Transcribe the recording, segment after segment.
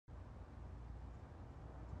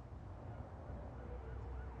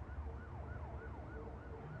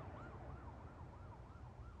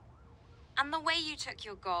And the way you took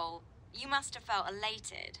your goal, you must have felt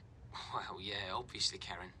elated. Well, yeah, obviously,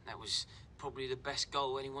 Karen. That was probably the best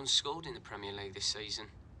goal anyone's scored in the Premier League this season.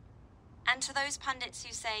 And to those pundits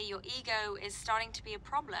who say your ego is starting to be a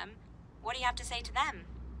problem, what do you have to say to them?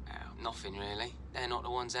 Nothing, really. They're not the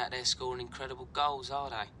ones out there scoring incredible goals, are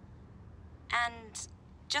they? And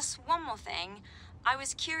just one more thing. I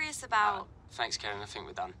was curious about... Thanks, Karen. I think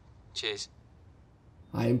we're done. Cheers.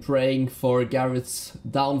 I am praying for Garrett's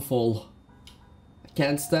downfall. I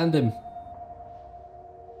can't stand him.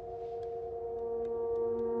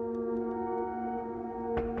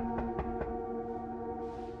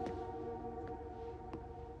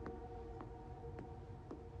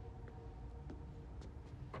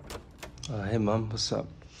 Oh, hey, Mum, what's up?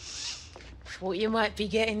 Thought you might be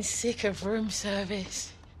getting sick of room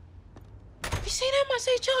service. Have you seen how much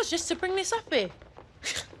they charge just to bring this up here?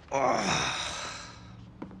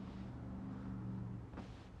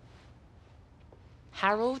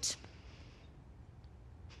 Harold?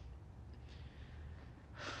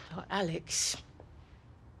 Oh, Alex.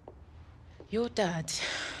 Your dad.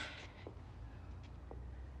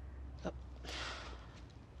 Look,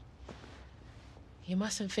 you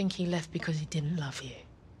mustn't think he left because he didn't love you.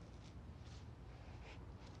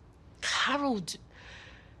 Harold,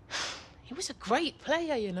 he was a great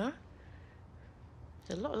player, you know.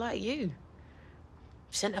 He's a lot like you.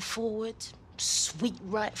 Centre forward, sweet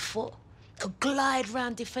right foot, could glide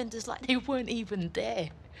round defenders like they weren't even there.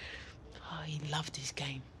 Oh, he loved his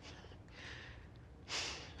game.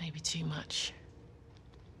 Maybe too much.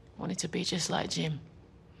 Wanted to be just like Jim.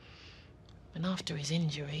 And after his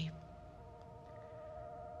injury...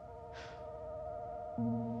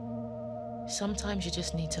 Sometimes you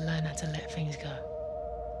just need to learn how to let things go.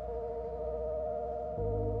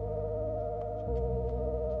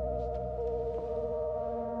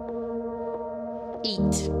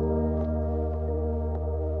 Eat.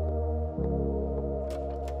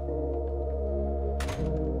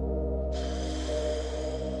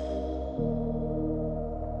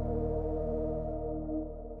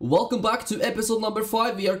 Welcome back to episode number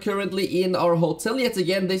 5. We are currently in our hotel yet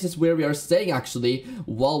again. This is where we are staying actually,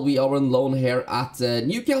 while we are on loan here at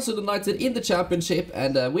Newcastle United in the Championship.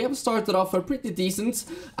 And we have started off pretty decent.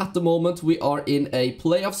 At the moment we are in a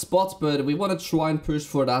playoff spot, but we want to try and push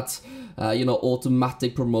for that, you know,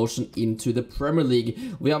 automatic promotion into the Premier League.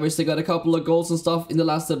 We obviously got a couple of goals and stuff in the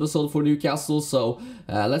last episode for Newcastle, so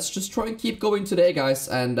let's just try and keep going today, guys.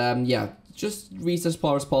 And yeah, just reach as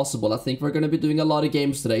far as possible. I think we're going to be doing a lot of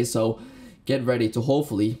games today, so get ready to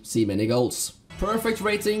hopefully see many goals. Perfect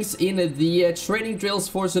ratings in the training drills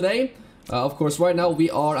for today. Of course, right now we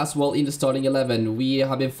are as well in the starting 11. We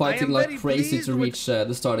have been fighting like crazy to reach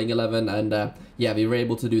the starting 11, and yeah, we were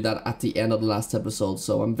able to do that at the end of the last episode,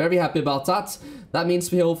 so I'm very happy about that. That means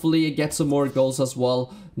we hopefully get some more goals as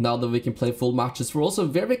well, now that we can play full matches. We're also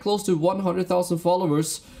very close to 100,000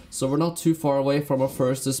 followers, so we're not too far away from our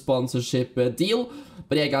first sponsorship deal.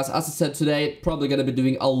 But yeah, guys, as I said today, probably going to be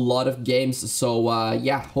doing a lot of games, so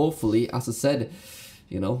yeah, hopefully, as I said,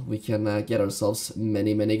 you know, we can get ourselves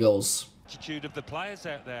many, many goals. Of the players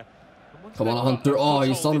out there. Come on, Hunter. Oh,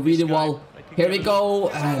 he's done really well. Here we go.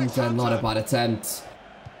 And not a bad attempt.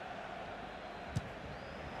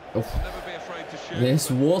 Oh. There's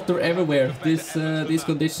water everywhere. These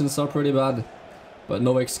conditions are pretty bad. But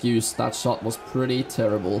no excuse. That shot was pretty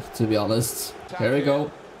terrible, to be honest. Here we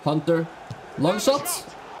go. Hunter. Long shot.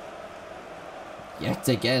 Yet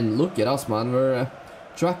again. Look at us, man. We're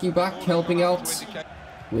tracking back, helping out.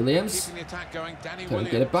 Williams, can we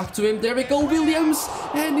get it back to him? There we go, Williams,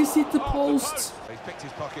 and he's hit the post. He's picked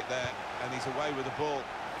his pocket there, and he's away with the ball.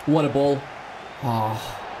 What a ball. Oh.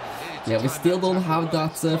 Yeah, we still don't have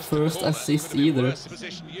that first assist either.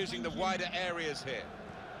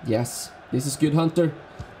 Yes, this is good, Hunter.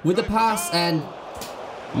 With the pass, and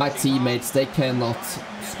my teammates, they cannot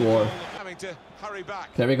score.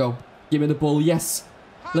 There we go. Give me the ball, yes.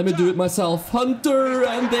 Let me do it myself. Hunter,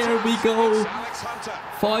 and there we go.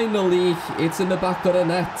 Finally, it's in the back of the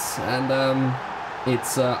net, and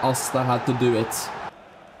it's us that had to do it.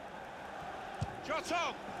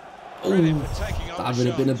 Oh, that would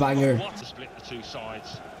have been a banger. Split the two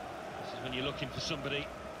sides. This is when you're looking for somebody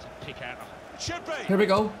to pick out. Here we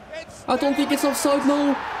go. I don't think it's offside,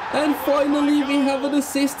 no. And finally, we have an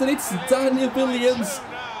assist, and it's Daniel Williams,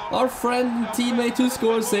 our friend and teammate, who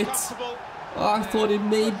scores it. I thought it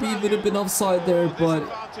maybe would have been offside there, but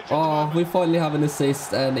oh, we finally have an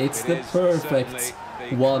assist, and it's the perfect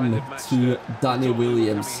one to Daniel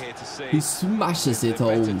Williams. He smashes it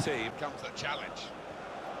home.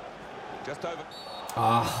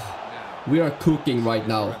 Ah, We are cooking right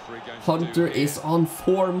now. Hunter is on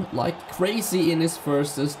form like crazy in his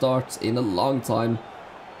first start in a long time.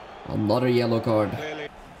 Another yellow card.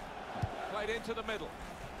 Played into the middle.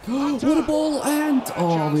 What a ball, and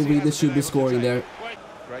oh, we really should be scoring there.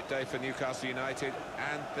 Great day for Newcastle United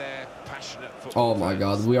and their passionate football. Oh my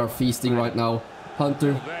god, we are feasting right now.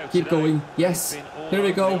 Hunter, keep going. Yes, here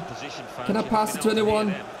we go. Can I pass it to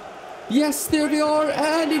anyone? Yes, there we are,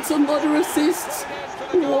 and it's another assist.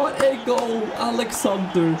 What a goal,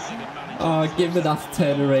 Alexander. Give me that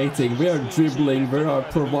 10 rating. We are dribbling, we are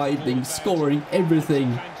providing, scoring,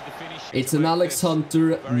 everything. It's an Alex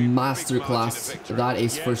Hunter masterclass, that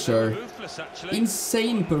is for sure.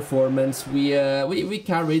 Insane performance. We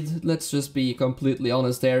carried, let's just be completely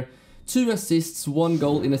honest there. 2 assists, 1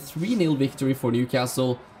 goal in a 3-0 victory for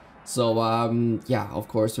Newcastle. So, yeah, of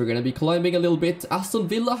course, we're gonna be climbing a little bit. Aston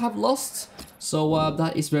Villa have lost, so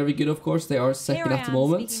that is very good, of course. They are second at the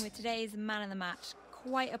moment. Speaking with today's man of the match.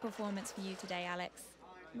 Quite a performance for you today, Alex.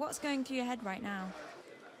 What's going through your head right now?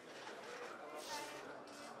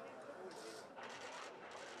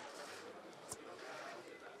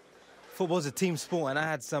 Football's a team sport, and I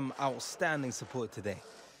had some outstanding support today.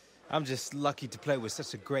 I'm just lucky to play with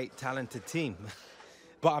such a great, talented team.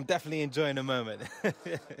 But I'm definitely enjoying the moment.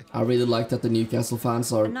 I really like that the Newcastle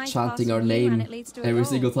fans are chanting our name every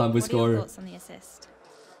single time we score. What are your thoughts on the assist?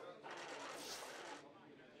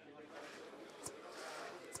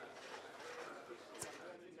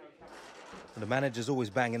 The manager's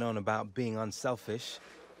always banging on about being unselfish,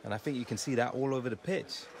 and I think you can see that all over the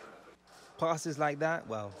pitch. Passes like that,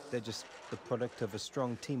 well, they're just the product of a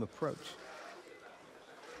strong team approach.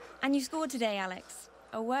 And you scored today, Alex.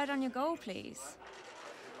 A word on your goal, please.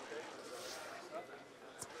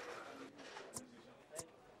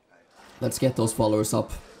 Let's get those followers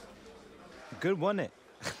up. Good, wasn't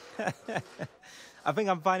it? I think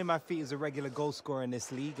I'm finding my feet as a regular goal scorer in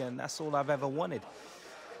this league, and that's all I've ever wanted.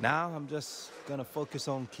 Now I'm just going to focus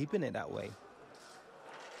on keeping it that way.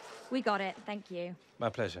 We got it, thank you. My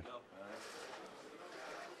pleasure.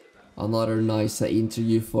 Another nice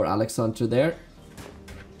interview for Alex Hunter there.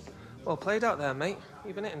 Well played out there, mate.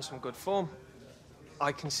 You've been hitting some good form.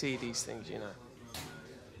 I can see these things, you know.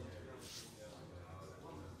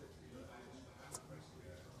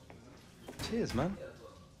 Cheers, man.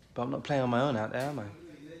 But I'm not playing on my own out there, am I?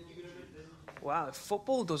 Wow, if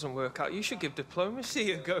football doesn't work out, you should give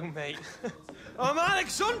diplomacy a go, mate. I'm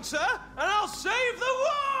Alex Hunter, and I'll save the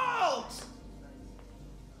world!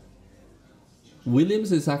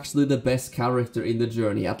 Williams is actually the best character in the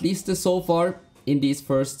journey, at least so far in these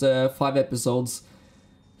first 5 episodes.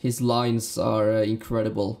 His lines are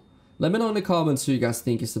incredible. Let me know in the comments who you guys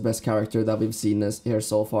think is the best character that we've seen here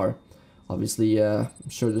so far. Obviously, I'm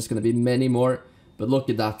sure there's going to be many more, but look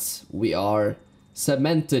at that. We are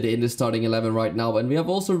cemented in the starting 11 right now, and we have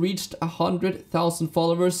also reached 100,000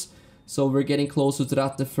 followers, so we're getting closer to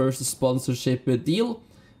that, the first sponsorship deal.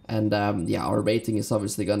 And yeah, our rating is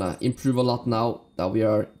obviously gonna improve a lot now that we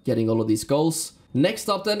are getting all of these goals. Next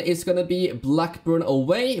up then is gonna be Blackburn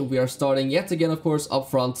away. We are starting yet again, of course, up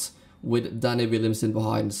front with Danny Williamson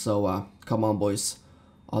behind. So come on, boys,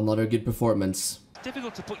 another good performance.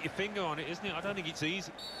 Difficult to put your finger on it, isn't it? I don't think it's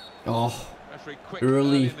easy. Oh,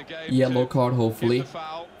 early yellow card hopefully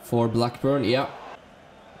for Blackburn. Yeah.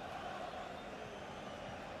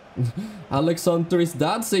 Alex Hunter is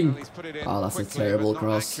dancing. Oh, that's a terrible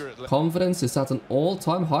cross. Confidence is at an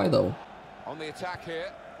all-time high though. On the attack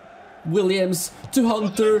here. Williams to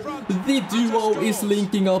Hunter. The duo is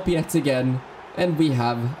linking up yet again. And we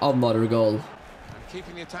have another goal. And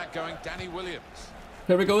keeping the attack going, Danny Williams.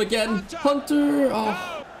 Here we go again. Hunter.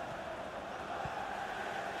 Oh.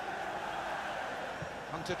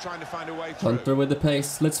 Hunter trying to find a way through. Hunter with the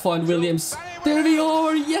pace. Let's find Williams. There we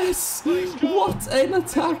are. Yes. What an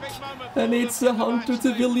attack. And it's Hunter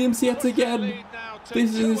to Williams yet again.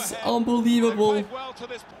 This is unbelievable.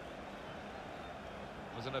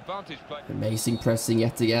 Amazing pressing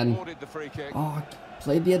yet again. Oh,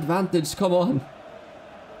 played the advantage. Come on.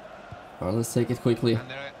 All right, let's take it quickly.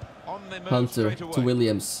 Hunter to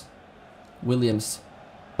Williams. Williams.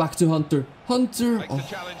 Back to Hunter. Hunter. Oh.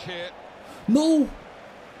 No.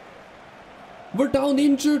 We're down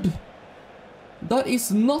injured. That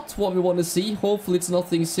is not what we want to see. Hopefully it's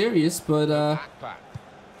nothing serious, but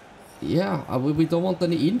yeah, we don't want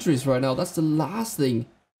any injuries right now. That's the last thing.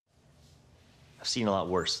 I've seen a lot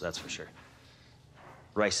worse, that's for sure.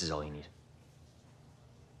 Rice is all you need.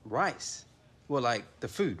 Rice? Well, like the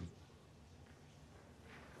food.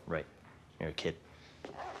 Right. You're a kid.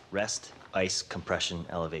 Rest, ice, compression,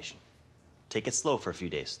 elevation. Take it slow for a few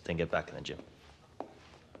days, then get back in the gym.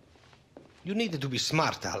 You needed to be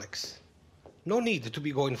smart, Alex. No need to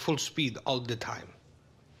be going full speed all the time.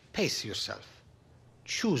 Pace yourself.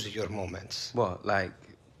 Choose your moments. What, like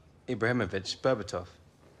Ibrahimovic, Berbatov?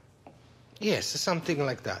 Yes, something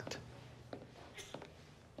like that.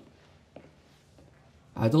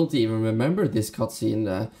 I don't even remember this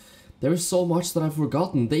cutscene. There is so much that I've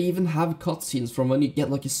forgotten. They even have cutscenes from when you get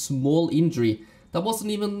like a small injury. That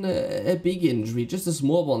wasn't even a big injury, just a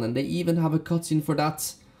small one, and they even have a cutscene for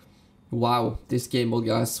that. Wow, this game mode,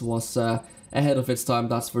 guys, was ahead of its time,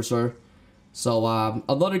 that's for sure. So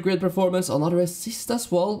another great performance, another assist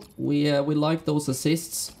as well. We like those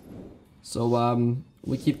assists. So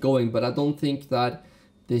we keep going, but I don't think that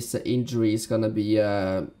this injury is gonna be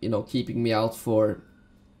you know, keeping me out for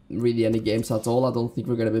really any games at all. I don't think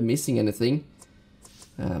we're gonna be missing anything.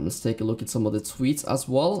 Let's take a look at some of the tweets as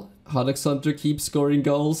well. Alex Hunter keeps scoring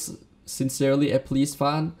goals. Sincerely, a Please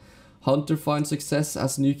fan. Hunter finds success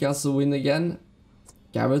as Newcastle win again.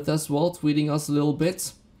 Gareth as well, tweeting us a little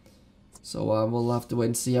bit. So we'll have to wait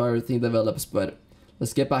and see how everything develops, but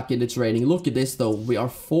let's get back into training. Look at this though, we are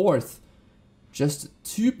 4th. Just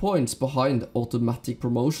 2 points behind automatic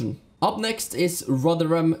promotion. Up next is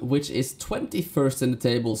Rotherham, which is 21st in the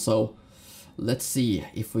table, so let's see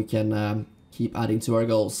if we can keep adding to our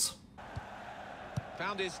goals.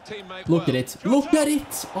 Look at it, look at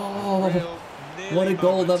it! Oh, what a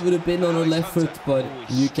goal that would have been on our left foot, but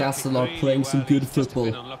Newcastle are playing some good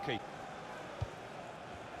football.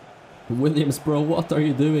 Williams, bro, what are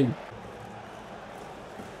you doing?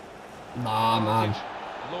 Nah, man.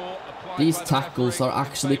 These tackles are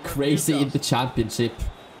actually crazy in the championship.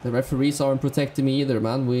 The referees aren't protecting me either,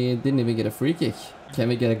 man. We didn't even get a free kick. Can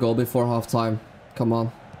we get a goal before half-time? Come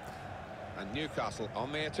on. Newcastle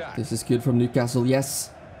on the attack. This is good from Newcastle, yes.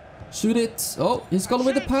 Shoot it. Oh, he's gone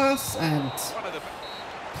with the pass and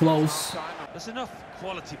close. There's enough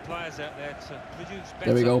quality players out there to produce better.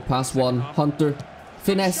 There we go, pass one. Hunter.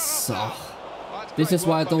 Finesse. Oh. This is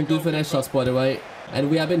why I don't do finesse shots, by the way. And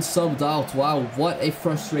we have been subbed out. Wow, what a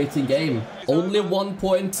frustrating game. Only 1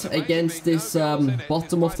 point against this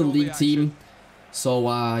bottom of the league team. So,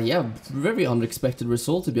 yeah, very unexpected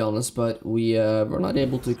result, to be honest. But we were not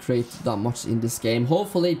able to create that much in this game.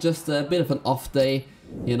 Hopefully, just a bit of an off day.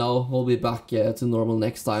 You know, we'll be back to normal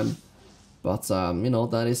next time. But, you know,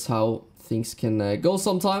 that is how things can go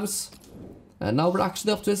sometimes. And now we're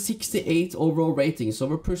actually up to a 68 overall rating. So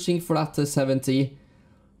we're pushing for that 70.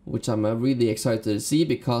 Which I'm really excited to see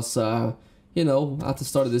because, you know, at the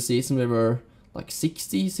start of the season we were like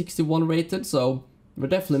 60, 61 rated. So we're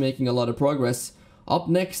definitely making a lot of progress. Up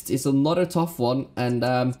next is another tough one. And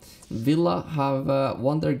Villa have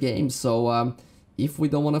won their game. So if we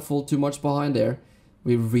don't want to fall too much behind there,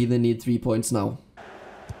 we really need 3 points now.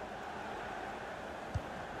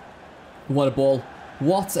 What a ball.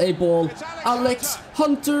 What a ball. Alex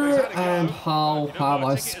Hunter. And how have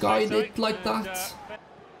I skied it like that?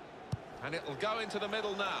 And it'll go into the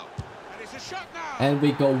middle now. And it's a shot now. And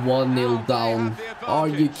we go 1-0 down. Are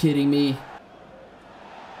you kidding me? And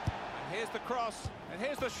here's the cross. And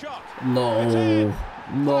here's the shot. No.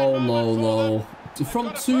 No, no, no.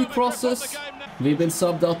 From 2 crosses. We've been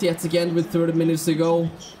subbed out yet again with 30 minutes to go.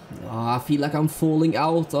 I feel like I'm falling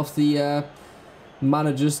out of the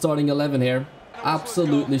manager's starting 11 here.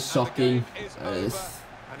 Absolutely shocking.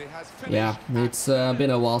 Yeah, it's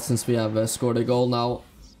been a while since we have scored a goal now.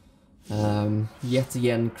 Yet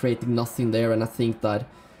again creating nothing there, and I think that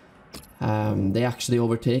they actually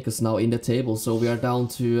overtake us now in the table, so we are down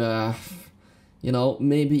to you know,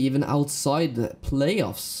 maybe even outside the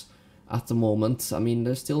playoffs at the moment. I mean,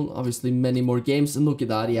 there's still obviously many more games, and look at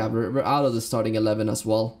that, yeah, we're out of the starting 11 as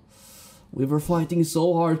well. We were fighting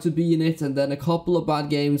so hard to be in it, and then a couple of bad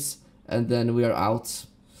games, and then we are out.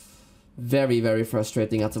 Very, very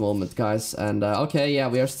frustrating at the moment, guys. And okay, yeah,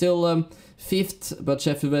 we are still 5th, but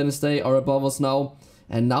Sheffield Wednesday are above us now.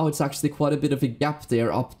 And now it's actually quite a bit of a gap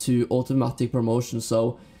there up to automatic promotion.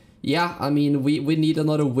 So, yeah, I mean, we need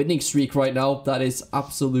another winning streak right now. That is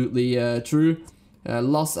absolutely true.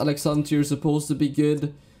 Lost Alexander, you're supposed to be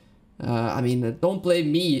good. I mean, don't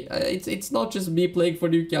blame me. It's not just me playing for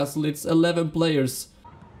Newcastle. It's 11 players.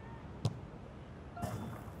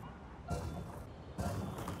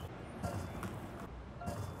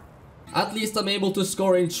 At least I'm able to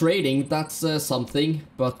score in trading, that's something.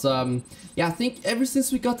 But yeah, I think ever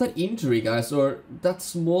since we got that injury, guys, or that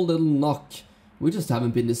small little knock, we just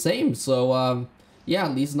haven't been the same. So yeah,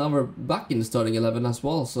 at least now we're back in the starting 11 as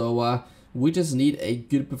well. So we just need a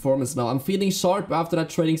good performance now. I'm feeling sharp after that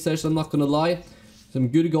training session, I'm not gonna lie. Some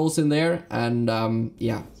good goals in there. And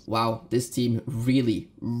yeah, wow, this team really,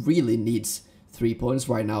 really needs 3 points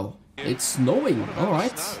right now. It's snowing,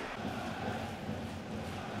 alright.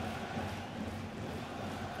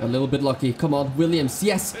 A little bit lucky. Come on, Williams.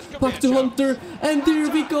 Yes, back to Hunter. And there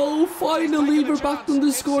we go. Finally, we're back on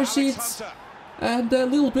the score sheets. And a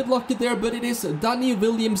little bit lucky there, but it is Danny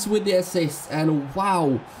Williams with the assist. And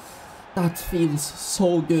wow, that feels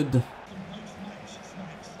so good.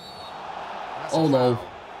 Oh no.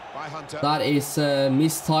 That is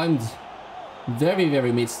mistimed. Very,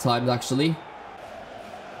 very mistimed, actually.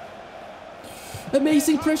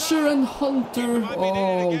 Amazing pressure and Hunter.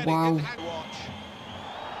 Oh, wow.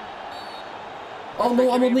 Oh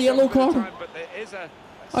no, I'm on the yellow card.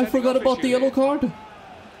 I forgot about the yellow card.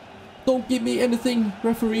 Don't give me anything,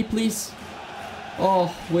 referee, please.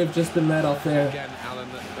 Oh, we've just been let off there.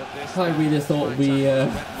 I really thought we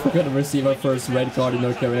were going to receive our first red card in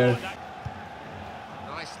our career.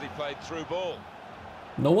 Nicely played through ball.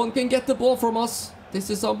 No one can get the ball from us. This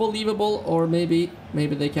is unbelievable. Or maybe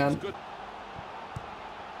they can.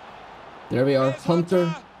 There we are.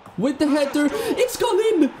 Hunter with the header. It's gone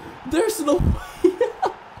in. There's no way.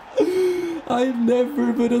 I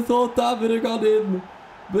never would have thought that would have gone in.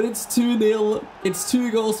 But it's 2-0. It's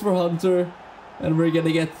 2 goals for Hunter. And we're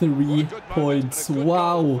gonna get 3 points.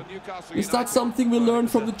 Wow. Is that something we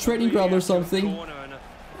learned from the training ground or something?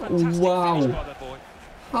 Wow.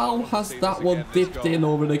 How has that one dipped in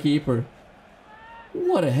over the keeper?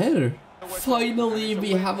 What a header. Finally,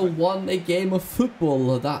 we have won a game of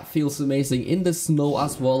football. That feels amazing. In the snow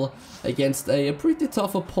as well, against a pretty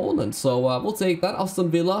tough opponent. So we'll take that. Aston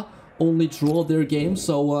Villa only draw their game.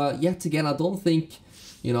 So yet again, I don't think,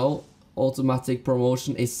 you know, automatic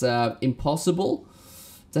promotion is impossible.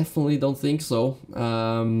 Definitely don't think so.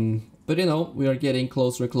 But you know, we are getting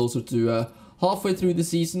closer and closer to halfway through the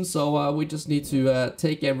season. So we just need to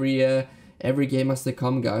take every game as they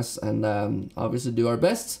come, guys, and obviously do our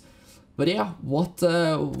best. But yeah, what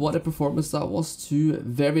a performance that was. 2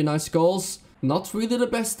 very nice goals. Not really the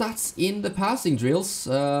best stats in the passing drills,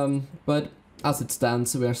 but as it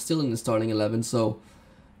stands, we are still in the starting 11, so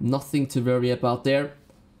nothing to worry about there.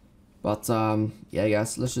 But yeah,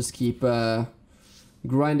 guys, let's just keep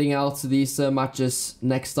grinding out these matches.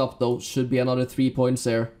 Next up, though, should be another 3 points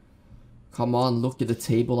there. Come on, look at the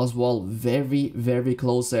table as well. Very, very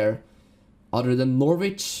close there. Other than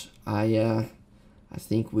Norwich, I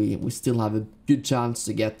think we still have a good chance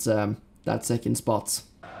to get that second spot.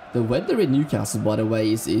 The weather in Newcastle, by the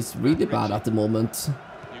way, is really bad at the moment.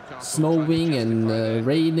 Snowing and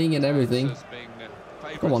raining and everything.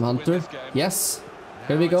 Come on, Hunter. Yes.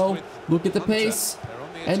 Here we go. Look at the pace.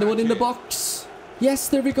 Anyone in the box? Yes,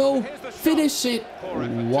 there we go. Finish it.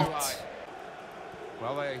 What?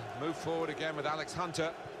 Well, they move forward again with Alex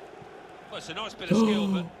Hunter. Well, it's a nice bit of skill,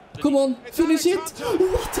 but... Come on, finish it!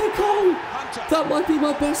 What a goal! That might be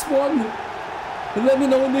my best one! Let me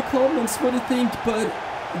know in the comments what you think, but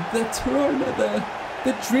the turn,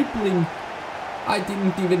 the dribbling, I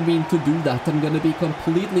didn't even mean to do that. I'm gonna be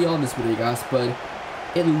completely honest with you guys, but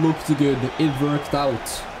it looked good, it worked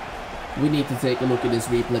out. We need to take a look at this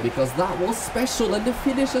replay, because that was special, and the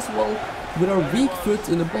finish as well, with our weak foot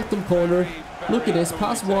in the bottom corner. Look at this,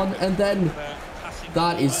 pass one, and then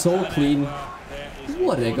that is so clean.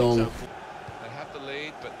 What a goal. They have the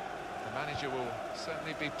lead, but the manager will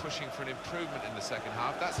certainly be pushing for an improvement in the second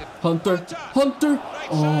half. That's it. Hunter.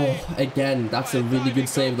 Oh, again, that's a really good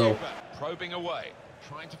save though. Probing away,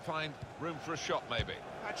 trying to find room for a shot maybe.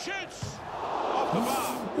 And shoots off the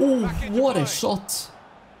bar. Oh, what a shot.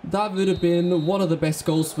 That would have been one of the best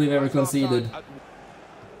goals we've ever conceded.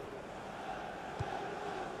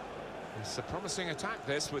 It's a promising attack,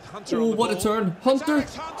 this, with Hunter on the ball. What a turn. Hunter.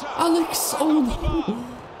 Alex. Oh no.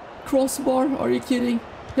 Crossbar. Are you kidding?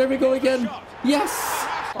 Here we go again. Yes.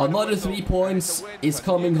 Another 3 points is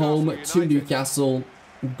coming home to Newcastle.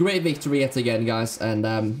 Great victory yet again, guys.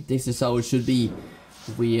 And this is how it should be.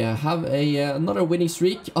 We have another winning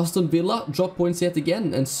streak. Aston Villa drop points yet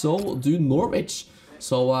again. And so do Norwich.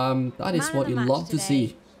 So that is what you love to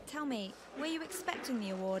see. Tell me, were you expecting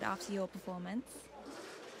the award after your performance?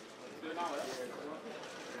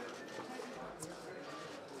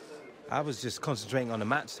 I was just concentrating on the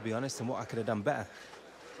match, to be honest, and what I could have done better.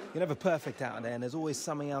 You're never perfect out there, and there's always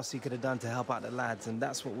something else you could have done to help out the lads, and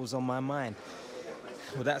that's what was on my mind.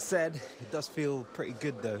 With that said, it does feel pretty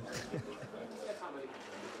good, though.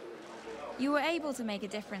 You were able to make a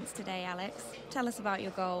difference today, Alex. Tell us about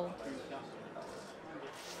your goal.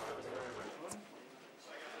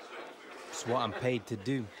 It's what I'm paid to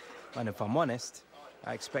do, and if I'm honest,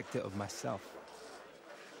 I expect it of myself.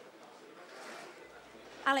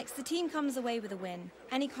 Alex, the team comes away with a win.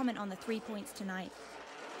 Any comment on the 3 points tonight?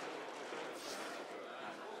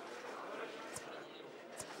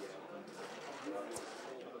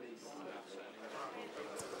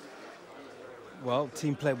 Well,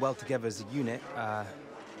 team played well together as a unit.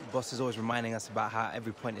 Boss is always reminding us about how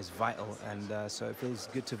every point is vital, and so it feels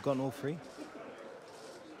good to have gotten all three.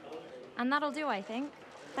 And that'll do, I think.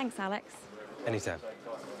 Thanks, Alex. Anytime.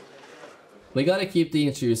 We gotta keep the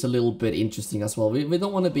interviews a little bit interesting as well. We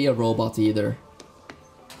don't want to be a robot either.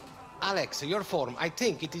 Alex, your form, I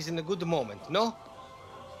think it is in a good moment, no?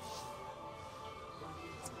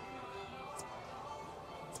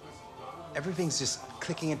 Everything's just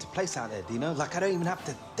clicking into place out there, Dino. Like, I don't even have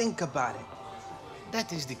to think about it.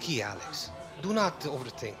 That is the key, Alex. Do not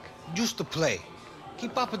overthink. Just to play.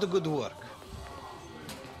 Keep up the good work.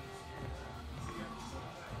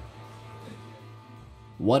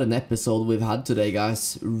 What an episode we've had today,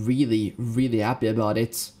 guys. Really, really happy about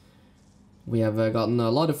it. We have gotten a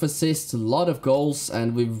lot of assists, a lot of goals,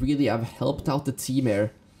 and we really have helped out the team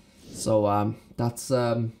here. So that's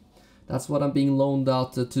what I'm being loaned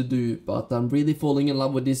out to do. But I'm really falling in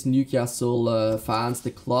love with this Newcastle fans,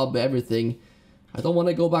 the club, everything. I don't want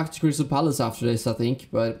to go back to Crystal Palace after this, I think,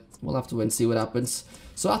 but we'll have to wait and see what happens.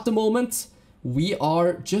 So at the moment, we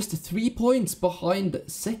are just 3 points behind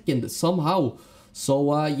second somehow.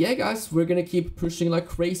 So yeah, guys, we're gonna keep pushing like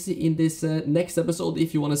crazy in this next episode.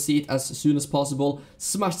 If you want to see it as soon as possible,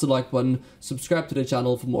 smash the like button, subscribe to the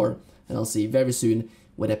channel for more, and I'll see you very soon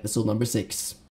with episode number 6.